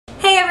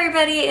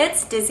everybody,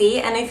 it's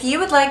Dizzy, and if you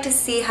would like to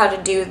see how to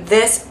do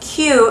this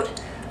cute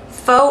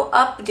faux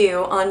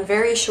updo on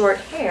very short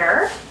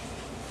hair,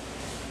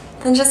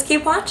 then just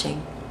keep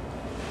watching.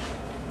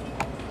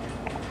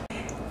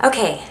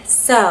 Okay,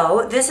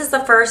 so this is the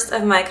first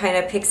of my kind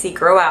of pixie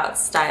grow out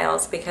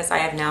styles because I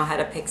have now had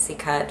a pixie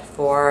cut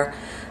for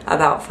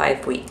about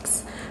 5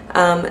 weeks.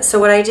 So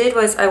what I did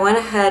was I went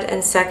ahead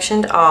and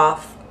sectioned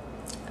off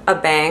a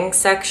bang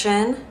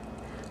section,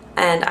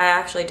 and I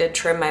actually did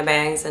trim my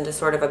bangs into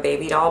sort of a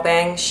baby doll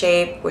bang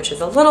shape, which is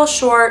a little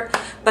short,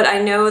 but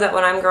I know that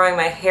when I'm growing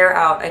my hair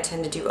out, I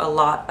tend to do a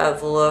lot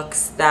of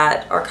looks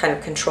that are kind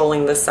of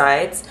controlling the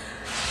sides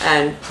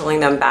and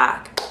pulling them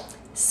back.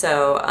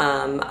 So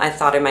I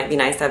thought it might be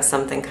nice to have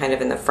something kind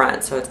of in the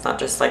front so it's not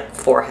just like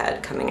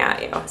forehead coming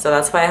at you. So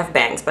that's why I have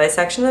bangs, but I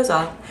sectioned those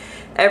off.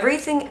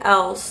 Everything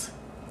else,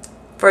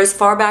 for as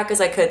far back as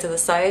I could to the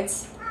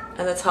sides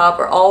and the top,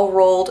 are all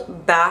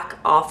rolled back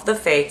off the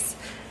face.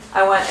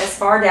 I went as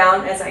far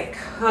down as I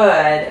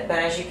could, but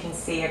as you can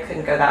see, I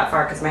couldn't go that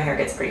far because my hair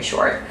gets pretty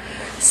short.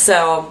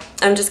 So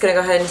I'm just gonna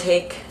go ahead and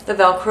take the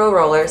Velcro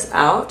rollers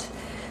out.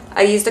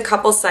 I used a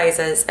couple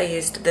sizes. I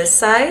used this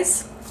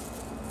size,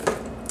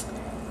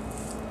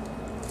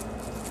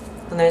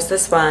 and there's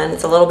this one.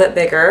 It's a little bit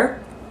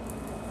bigger,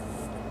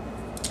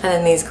 and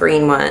then these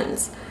green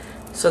ones.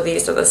 So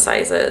these are the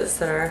sizes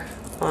that are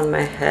on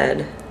my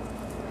head.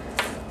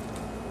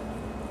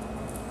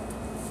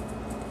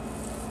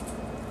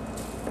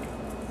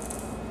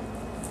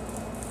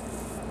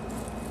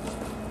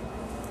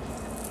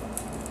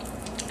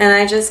 And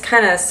I just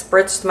kind of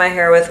spritzed my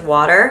hair with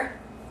water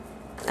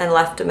and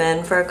left them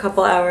in for a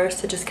couple hours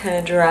to just kind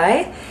of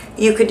dry.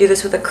 You could do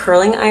this with a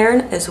curling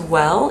iron as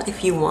well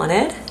if you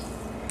wanted,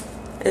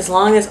 as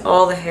long as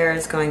all the hair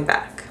is going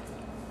back.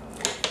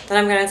 Then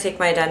I'm going to take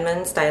my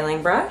Denman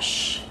styling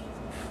brush.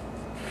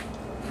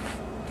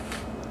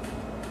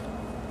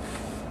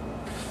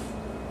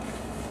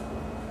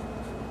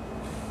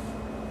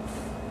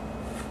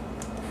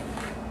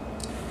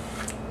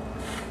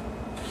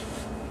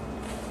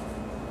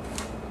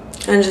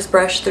 And just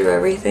brush through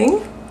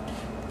everything.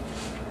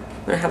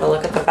 I'm gonna have a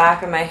look at the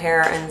back of my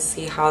hair and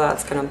see how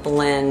that's gonna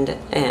blend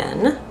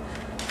in.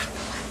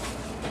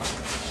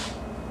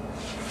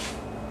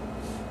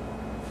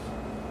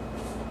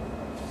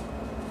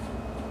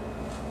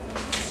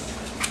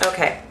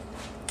 Okay.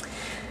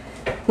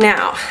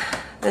 Now,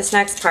 this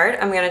next part,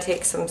 I'm gonna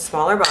take some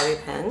smaller bobby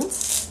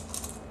pins.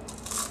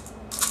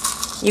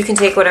 You can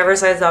take whatever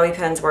size bobby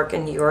pins work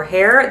in your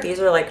hair. These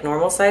are like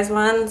normal size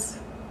ones.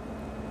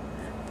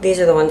 These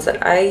are the ones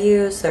that I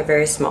use. They're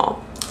very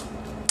small.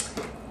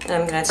 And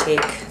I'm going to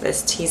take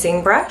this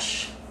teasing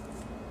brush.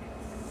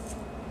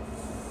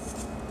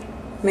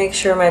 Make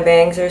sure my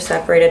bangs are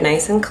separated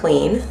nice and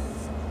clean.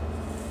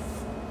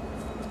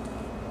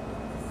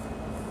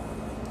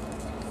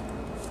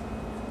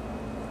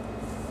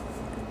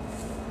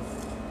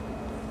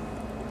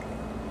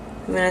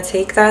 I'm going to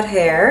take that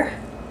hair,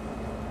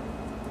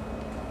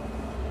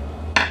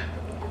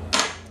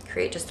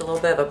 create just a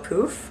little bit of a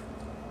poof,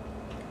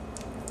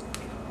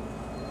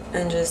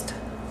 and just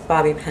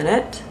bobby pin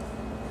it.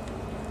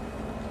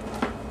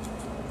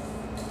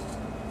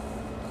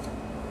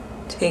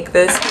 Take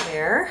this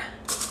hair,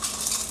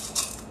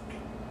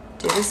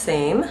 do the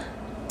same.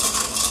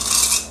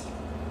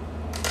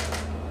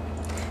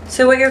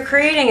 So what you're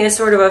creating is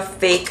sort of a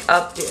fake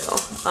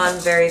updo on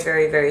very,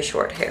 very, very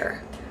short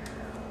hair.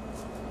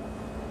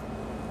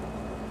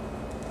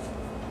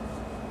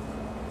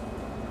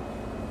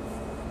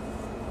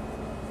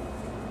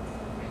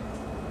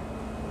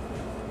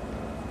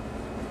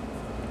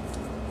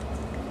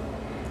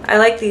 I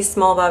like these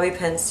small bobby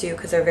pins too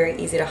because they're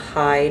very easy to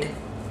hide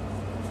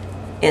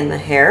in the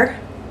hair.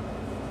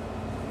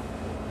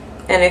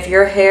 And if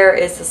your hair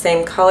is the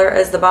same color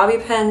as the bobby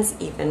pins,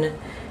 even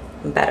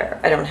better.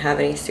 I don't have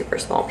any super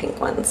small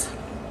pink ones.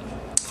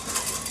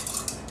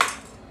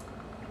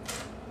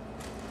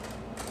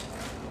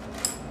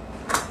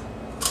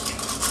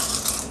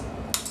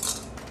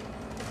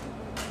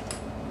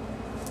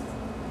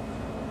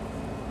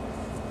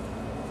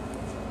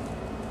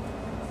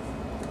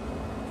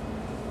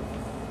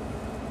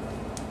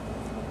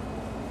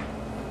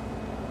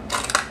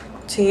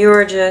 So you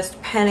are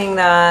just pinning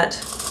that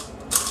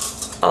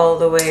all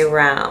the way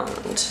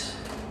around.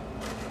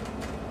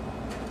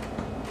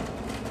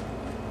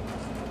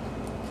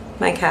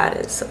 My cat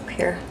is up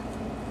here.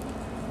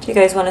 Do you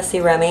guys want to see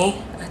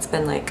Remy? It's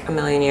been like a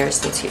million years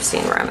since you've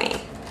seen Remy.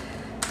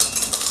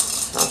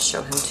 So I'll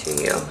show him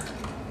to you.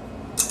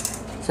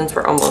 Since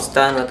we're almost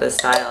done with this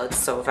style, it's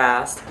so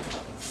fast.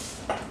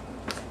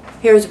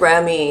 Here's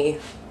Remy.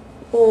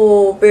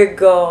 Oh, big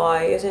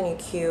guy. Isn't he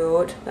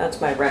cute?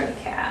 That's my Remy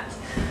cat.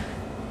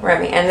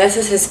 Remy, and this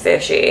is his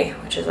fishy,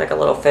 which is like a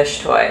little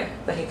fish toy,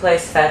 but he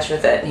plays fetch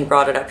with it and he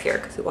brought it up here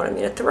because he wanted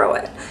me to throw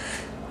it.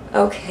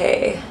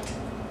 Okay,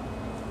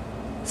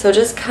 so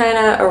just kind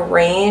of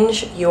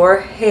arrange your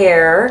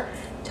hair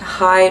to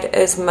hide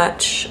as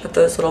much of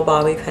those little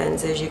bobby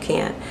pins as you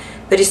can.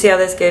 But you see how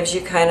this gives you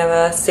kind of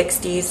a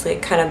 60s,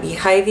 like kind of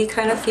beehivey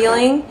kind of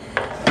feeling?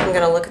 I'm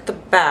gonna look at the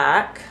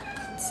back,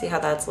 see how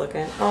that's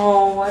looking.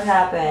 Oh, what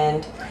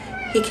happened?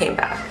 He came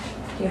back.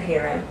 You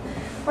hear him.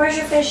 Where's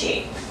your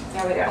fishy?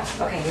 There we go.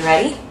 Okay, you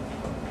ready?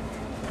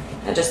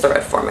 I just throw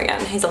it for him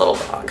again. He's a little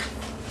dog.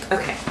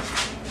 Okay,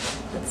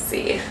 let's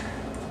see.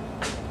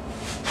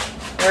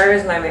 Where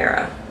is my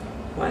mirror?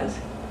 What?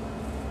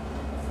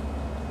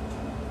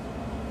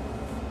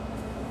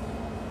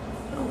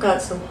 I've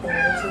got some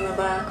holes in the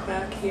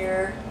back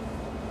here.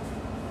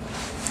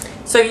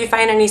 So if you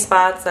find any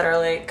spots that are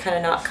like kind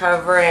of not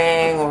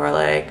covering or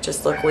like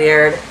just look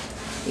weird,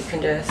 you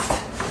can just,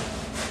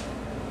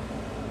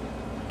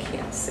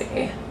 can't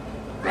see.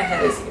 My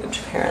head is huge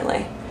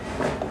apparently.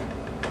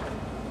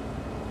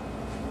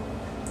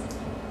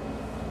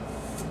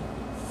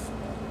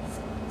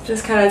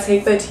 Just kind of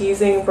take the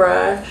teasing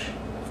brush,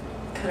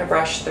 kind of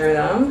brush through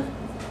them.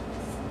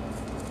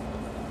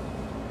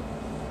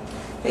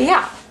 But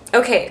yeah,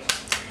 okay.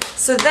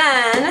 So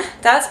then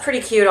that's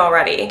pretty cute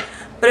already.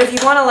 But if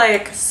you want to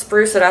like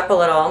spruce it up a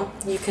little,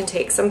 you can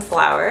take some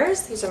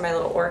flowers. These are my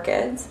little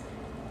orchids.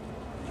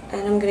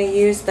 And I'm going to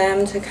use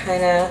them to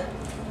kind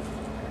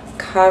of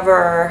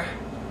cover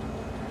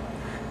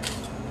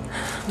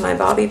my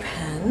bobby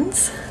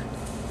pins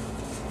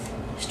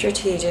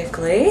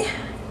strategically.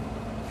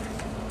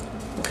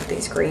 Look at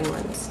these green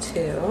ones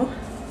too.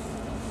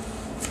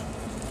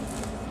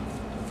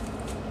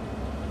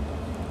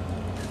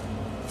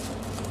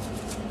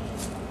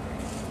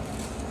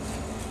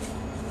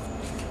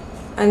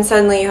 And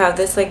suddenly you have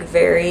this like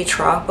very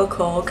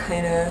tropical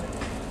kind of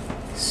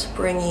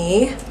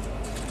springy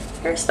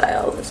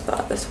hairstyle.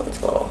 This one's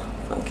a little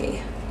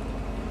funky.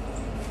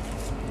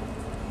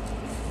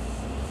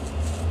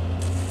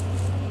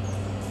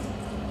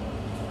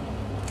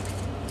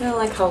 I don't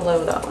like how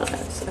low that one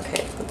is.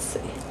 Okay, let's see.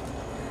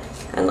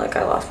 And look,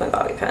 I lost my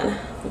bobby pin.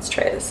 Let's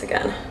try this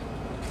again.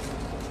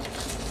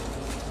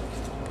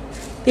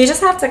 You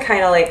just have to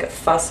kind of like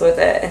fuss with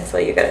it until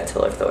you get it to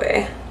look the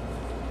way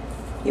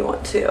you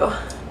want to.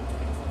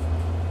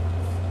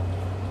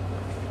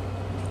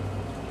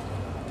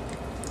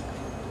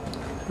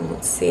 And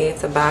let's see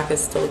if the back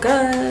is still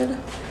good.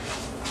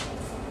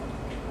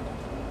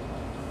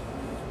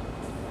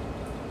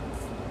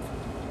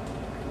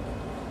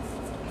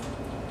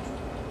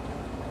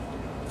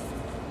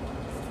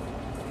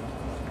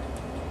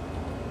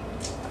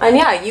 And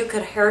yeah, you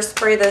could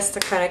hairspray this to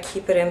kind of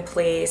keep it in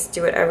place,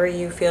 do whatever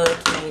you feel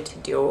like you need to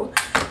do.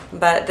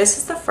 But this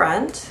is the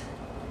front.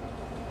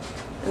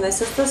 And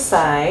this is the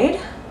side,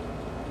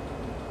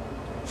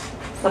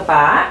 the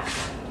back,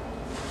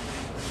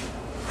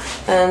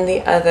 and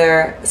the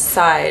other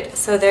side.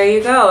 So there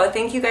you go.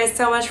 Thank you guys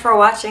so much for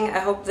watching. I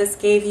hope this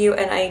gave you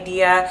an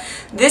idea.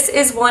 This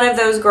is one of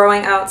those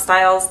growing out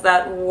styles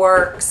that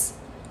works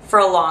for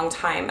a long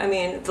time. I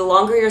mean, the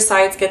longer your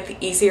sides get, the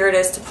easier it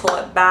is to pull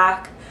it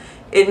back.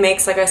 It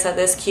makes, like I said,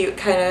 this cute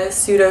kind of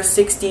pseudo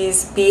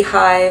 60s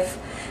beehive.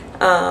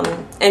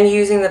 And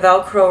using the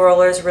Velcro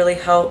rollers really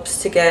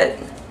helps to get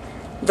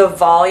the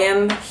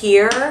volume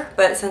here,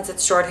 but since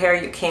it's short hair,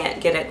 you can't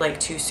get it like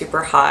too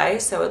super high,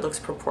 so it looks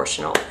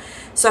proportional.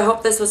 So I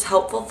hope this was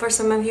helpful for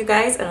some of you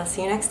guys, and I'll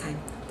see you next time.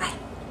 Bye.